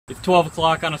It's 12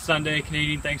 o'clock on a Sunday,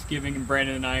 Canadian Thanksgiving, and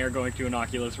Brandon and I are going to an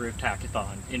Oculus Rift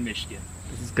Hack-a-thon in Michigan.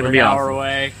 This is going to be an awesome. hour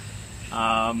away.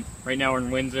 Right now we're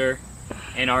in Windsor.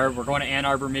 We're going to Ann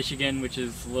Arbor, Michigan, which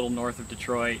is a little north of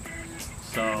Detroit.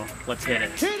 So let's hit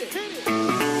it.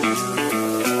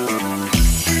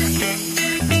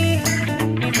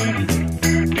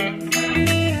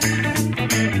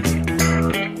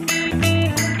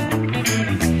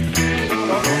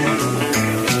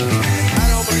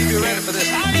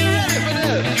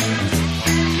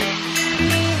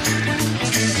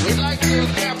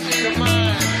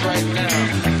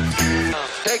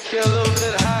 Take you a little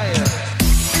bit higher.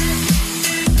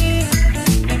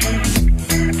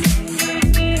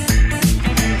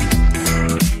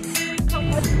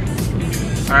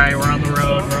 Alright, we're on the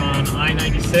road. We're on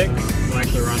I-96. Well,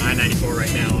 actually, we're on I-94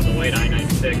 right now, on the way to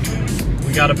I-96.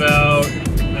 We got about,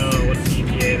 what's the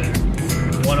EPA there?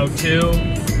 102,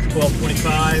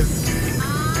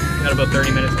 1225. We got about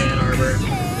 30 minutes to Ann Arbor.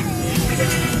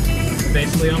 And we're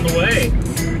basically on the way.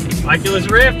 Oculus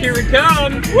Rift, here we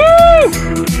come! Woo!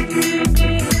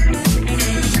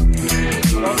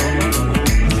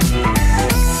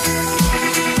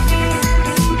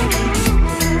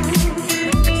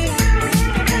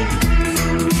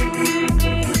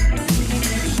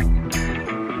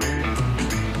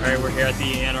 Alright, we're here at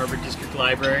the Ann Arbor District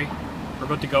Library. We're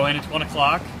about to go in, it's 1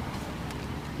 o'clock.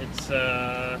 It's,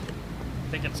 I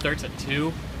think it starts at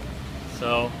 2.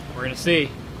 So, we're gonna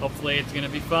see. Hopefully it's gonna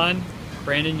be fun.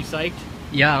 Brandon, you psyched?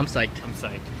 Yeah, I'm psyched. I'm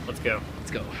psyched. Let's go.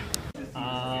 Let's go.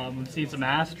 We've seen some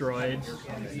asteroids.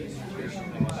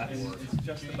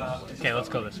 Okay, let's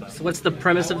go this way. So what's the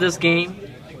premise of this game?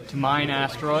 To mine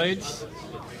asteroids.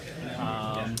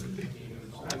 To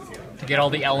get all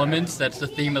the elements, that's the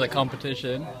theme of the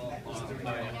competition.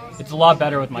 It's a lot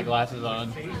better with my glasses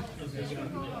on.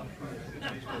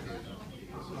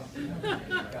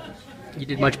 You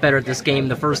did much better at this game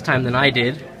the first time than I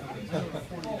did.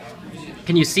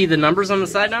 Can you see the numbers on the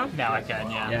side now? Now I can,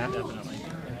 yeah. Definitely.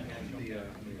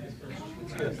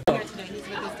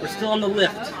 We're still on the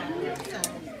lift.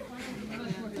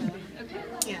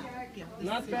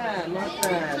 Not bad, not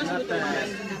bad, not bad.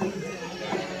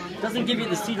 Doesn't give you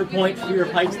the Cedar Point fear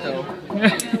of heights though.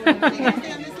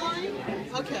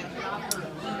 Okay.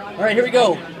 Alright, here we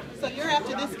go. So you're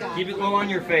after this guy. Keep it low on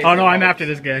your face. Oh no, I'm after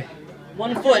this guy.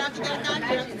 1 foot.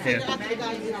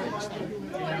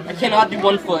 I cannot do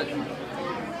 1 foot.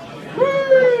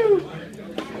 Woo!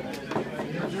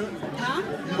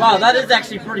 Wow, that is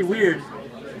actually pretty weird.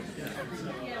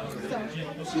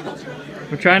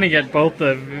 We're trying to get both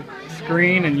the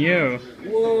screen and you.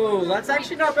 Whoa, that's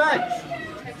actually not bad.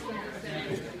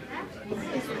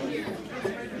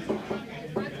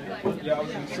 Yeah, I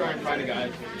was gonna try and find a guy.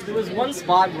 There was one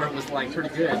spot where it was like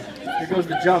pretty good. Here goes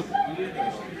the jump.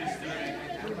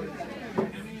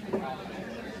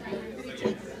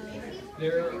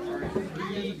 There are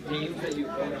 3 games that you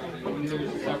own.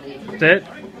 That's it?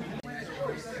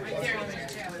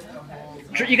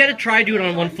 You gotta try doing it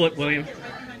on 1 foot, William.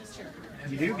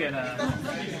 You do get a...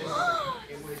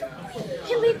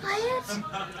 Can we play it?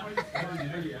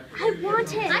 I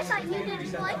want it. I thought you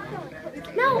didn't like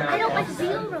it. No, I don't like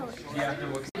zero road.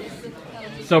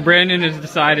 So Brandon has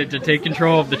decided to take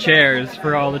control of the chairs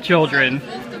for all the children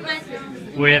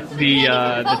with the...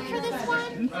 Vote for this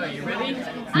one?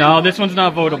 No, this one's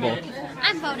not votable.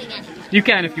 I'm voting it. You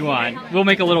can if you want. We'll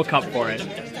make a little cup for it.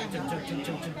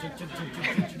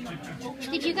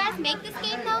 Did you guys make this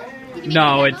game though? Did you make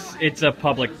No, the demo? it's a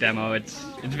public demo. It's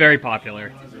very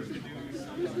popular.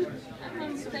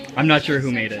 I'm not sure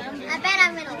who made it. I bet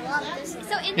I'm gonna love this.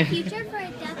 So in the future, for a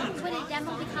demo, would a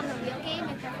demo become a real game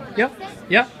if everyone Yep. likes it?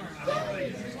 Yep.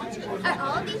 Are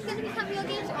all of these gonna become real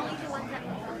games, or only the ones that?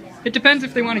 It depends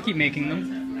if they want to keep making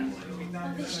them.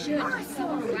 They should. Sometimes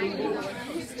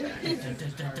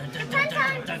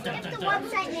if the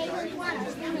website makes one,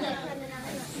 it's gonna make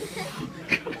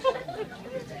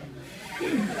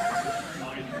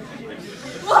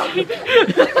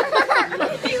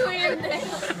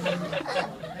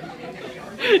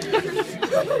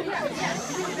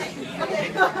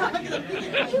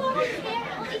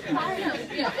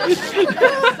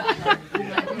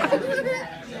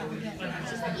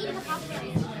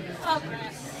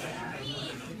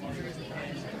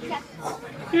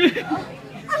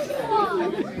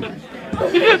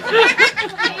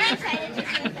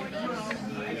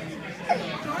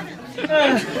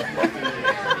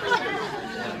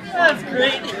That's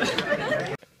great.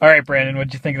 Alright, Brandon,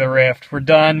 what'd you think of the Rift? We're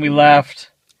done, we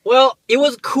left. Well, it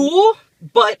was cool,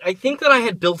 but I think that I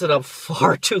had built it up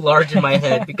far too large in my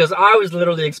head because I was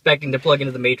literally expecting to plug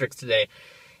into the Matrix today.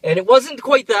 And it wasn't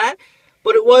quite that,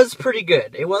 but it was pretty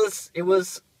good. It was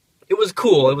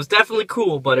cool. It was definitely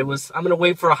cool, but I'm gonna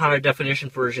wait for a higher definition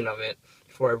version of it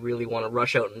before I really want to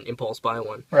rush out and impulse buy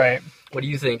one. Right. What do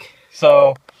you think?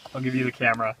 So, I'll give you the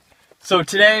camera. So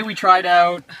today we tried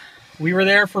out, we were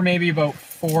there for maybe about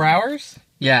 4 hours.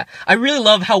 Yeah, I really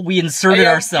love how we inserted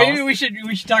ourselves. Maybe we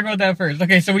should talk about that first.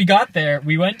 Okay, so we got there,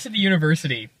 we went to the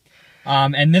university,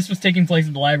 and this was taking place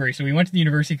at the library, so we went to the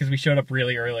university because we showed up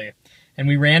really early, and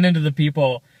we ran into the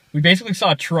people. We basically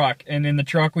saw a truck, and in the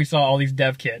truck we saw all these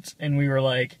dev kits, and we were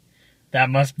like, that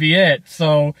must be it.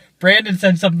 So Brandon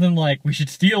said something like, we should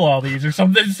steal all these, or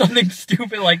something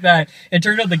stupid like that. It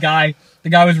turned out the guy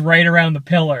was right around the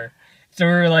pillar. So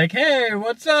we were like, hey,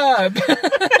 what's up?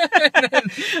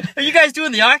 Are you guys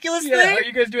doing the Oculus thing? Are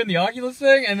you guys doing the Oculus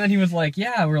thing? And then he was like,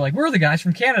 yeah. We're like, we're the guys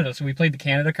from Canada. So we played the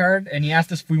Canada card, and he asked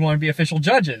us if we want to be official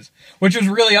judges, which was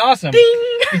really awesome.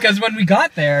 Ding! Because when we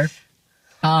got there,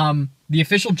 the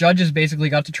official judges basically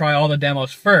got to try all the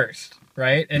demos first,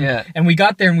 right? And we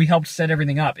got there and we helped set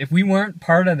everything up. If we weren't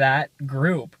part of that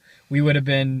group, we would have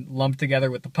been lumped together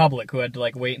with the public who had to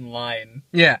like wait in line.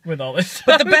 Yeah. With all this stuff.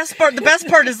 But the best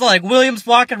part is like William's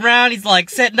walking around, he's like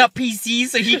setting up PCs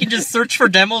so he can just search for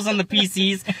demos on the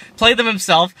PCs, play them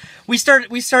himself. We start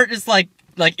just like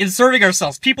inserting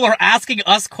ourselves. People are asking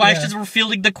us questions. Yeah. We're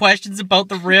fielding the questions about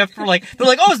the Rift. They're like,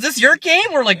 oh, is this your game?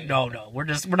 We're like, no, we're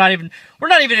not even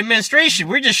administration.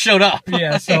 We just showed up.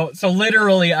 Yeah. So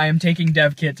literally, I am taking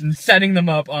dev kits and setting them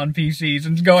up on PCs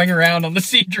and going around on the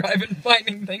C drive and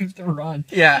finding things to run.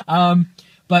 Yeah.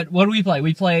 But what did we play?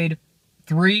 We played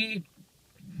 3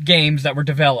 games that were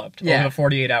developed over the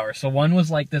 48 hours. So one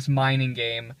was like this mining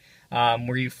game.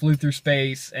 Where you flew through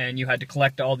space and you had to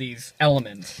collect all these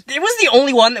elements. It was the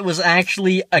only one that was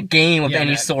actually a game of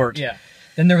any sort. Yeah.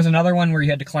 Then there was another one where you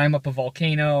had to climb up a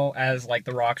volcano as like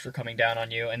the rocks were coming down on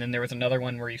you, and then there was another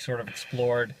one where you sort of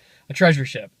explored a treasure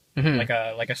ship, like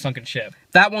a sunken ship.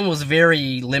 That one was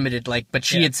very limited, but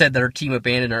she had said that her team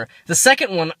abandoned her. The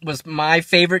second one was my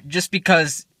favorite just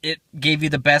because it gave you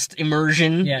the best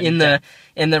immersion in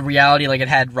the reality. Like it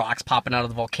had rocks popping out of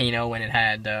the volcano, and it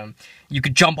had you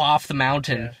could jump off the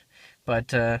mountain. Yeah.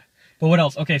 But what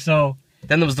else? Okay, so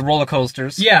then there was the roller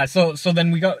coasters. Yeah, so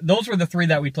then we got those were the 3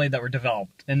 that we played that were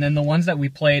developed, and then the ones that we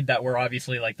played that were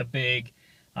obviously like the big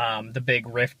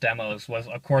Rift demos was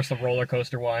of course the roller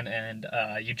coaster one, and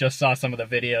you just saw some of the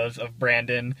videos of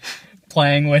Brandon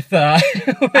playing with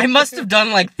I must have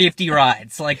done like 50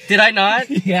 rides. Like, did I not?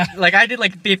 Yeah. Like I did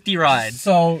like 50 rides.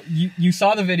 So you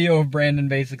saw the video of Brandon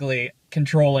basically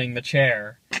controlling the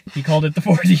chair. He called it the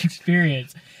 4D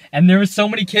experience. And there was so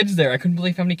many kids there. I couldn't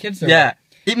believe how many kids there were.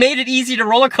 It made it easy to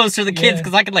roller coaster the kids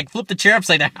because I could like flip the chair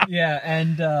upside down. Yeah,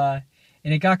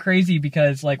 and it got crazy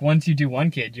because like once you do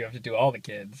one kid, you have to do all the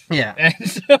kids. Yeah. And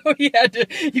so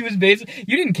he was basically,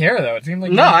 you didn't care though. It seemed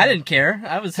like I didn't care.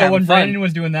 I was having when fun. Brandon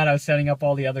was doing that, I was setting up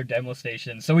all the other demo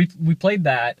stations. So we played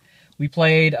that. We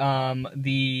played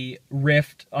the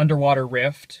Rift, Underwater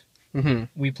Rift.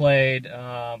 Mm-hmm. We played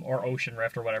or Ocean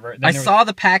Rift or whatever. Then I saw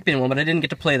the Pac-Man one, but I didn't get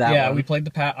to play that one. Yeah, we played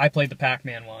I played the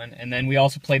Pac-Man one, and then we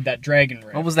also played that Dragon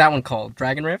Rift. What was that one called?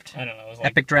 Dragon Rift? I don't know. It was like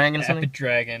Epic Dragon or something? Epic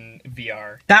Dragon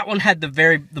VR. That one had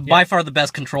by far the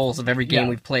best controls of every game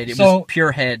we've played. It was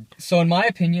pure head. So in my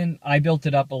opinion, I built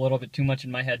it up a little bit too much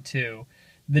in my head too.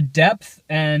 The depth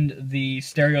and the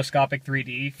stereoscopic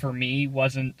 3D for me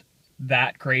wasn't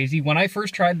that crazy. When I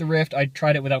first tried the Rift, I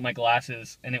tried it without my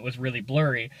glasses, and it was really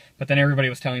blurry, but then everybody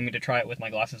was telling me to try it with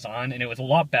my glasses on, and it was a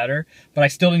lot better, but I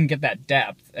still didn't get that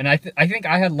depth. And I think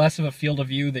I had less of a field of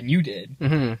view than you did,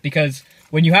 because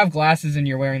when you have glasses and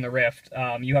you're wearing the Rift,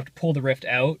 you have to pull the Rift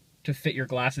out to fit your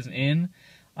glasses in,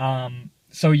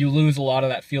 so you lose a lot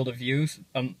of that field of view,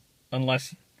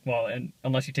 unless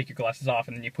you take your glasses off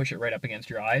and then you push it right up against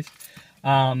your eyes.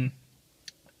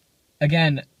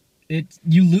 Again,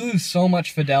 you lose so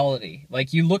much fidelity.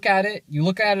 Like you look at it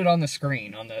on the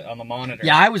screen, on the monitor.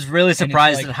 Yeah, I was really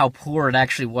surprised at how poor it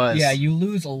actually was. Yeah, you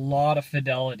lose a lot of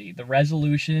fidelity. The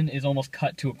resolution is almost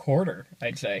cut to a quarter,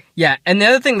 I'd say. Yeah, and the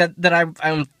other thing that I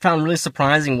found really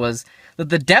surprising was that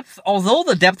the depth, although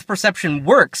the depth perception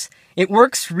works, it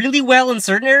works really well in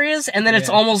certain areas, and then it's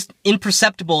almost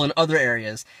imperceptible in other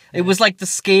areas. It was like the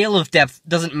scale of depth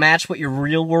doesn't match what your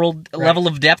real world level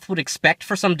of depth would expect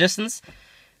for some distance.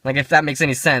 Like, if that makes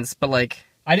any sense, but like...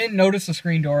 I didn't notice the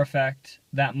screen door effect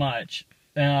that much.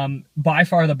 By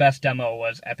far the best demo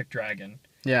was Epic Dragon.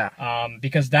 Yeah.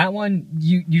 Because that one,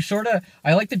 you sort of...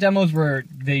 I like the demos where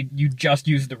you just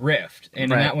use the Rift.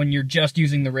 And in that one, you're just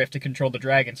using the Rift to control the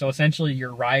dragon. So essentially,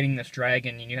 you're riding this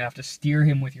dragon, and you have to steer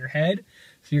him with your head.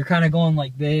 So you're kind of going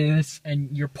like this,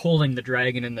 and you're pulling the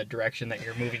dragon in the direction that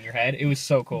you're moving your head. It was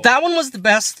so cool. That one was the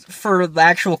best for the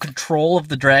actual control of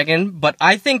the dragon, but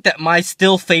I think that my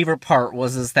still favorite part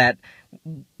is that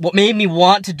what made me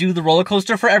want to do the roller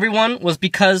coaster for everyone was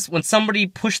because when somebody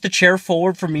pushed the chair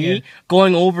forward for me,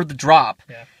 going over the drop,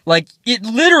 like, it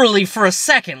literally, for a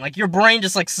second, like, your brain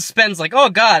just, like, suspends, like, oh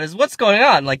god, what's going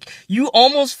on? Like, you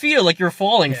almost feel like you're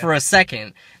falling for a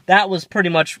second. That was pretty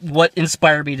much what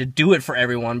inspired me to do it for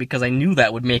everyone, because I knew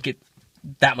that would make it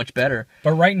that much better.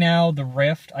 But right now, the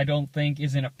Rift, I don't think,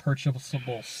 is in a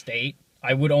purchasable state.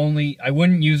 I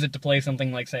wouldn't use it to play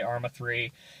something like, say, Arma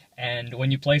 3. And when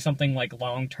you play something like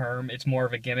long term, it's more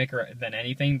of a gimmick than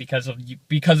anything because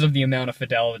of the amount of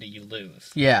fidelity you lose.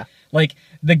 Yeah. Like,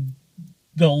 the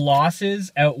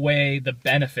losses outweigh the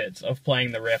benefits of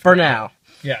playing the Rift. For now.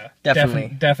 Yeah.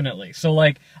 Definitely. Definitely. So,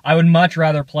 like, I would much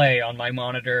rather play on my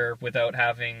monitor without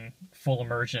having full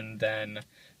immersion than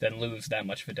lose that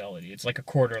much fidelity. It's like a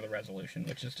quarter of the resolution,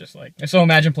 which is just like... So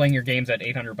imagine playing your games at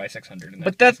 800 by 600. And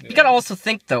but you gotta also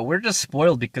think, though, we're just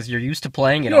spoiled because you're used to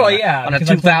playing it on a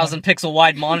 2,000 pixel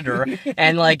wide monitor,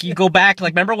 and, like, you go back,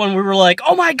 like, remember when we were like,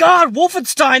 oh my god,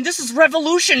 Wolfenstein, this is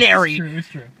revolutionary! It's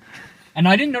true. And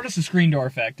I didn't notice the screen door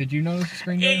effect. Did you notice the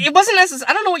screen door? It wasn't necessary.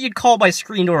 I don't know what you'd call by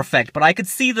screen door effect, but I could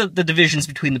see the divisions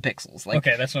between the pixels. Like,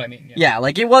 okay, that's what I mean. Yeah,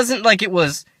 like, it wasn't like it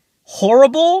was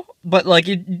horrible, but, like,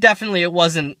 it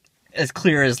wasn't as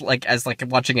clear as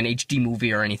watching an HD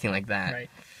movie or anything like that. Right.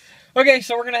 Okay,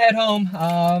 so we're gonna head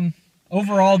home.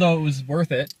 Overall, though, it was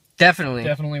worth it. Definitely.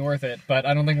 Definitely worth it, but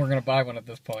I don't think we're gonna buy one at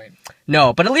this point.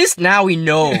 No, but at least now we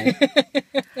know.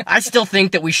 I still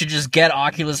think that we should just get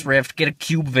Oculus Rift, get a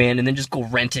cube van, and then just go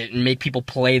rent it and make people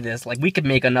play this. Like, we could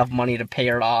make enough money to pay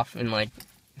it off, and, like,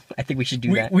 I think we should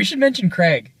do that. We should mention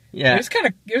Craig. Yeah. It was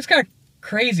kind of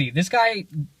crazy. This guy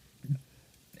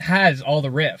has all the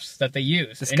riffs that they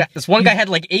use. This one guy had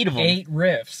like 8 of them. 8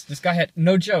 riffs. This guy had,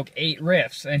 no joke, 8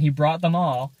 riffs, and he brought them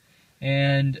all.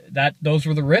 And those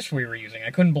were the riffs we were using. I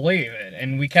couldn't believe it.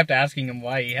 And we kept asking him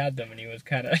why he had them, and he was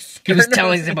kind of... He was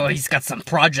telling us about he's got some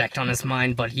project on his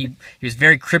mind, but he was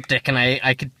very cryptic, and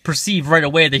I could perceive right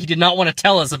away that he did not want to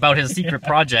tell us about his secret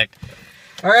project.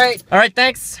 All right. All right,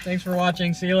 thanks. Thanks for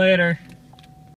watching. See you later.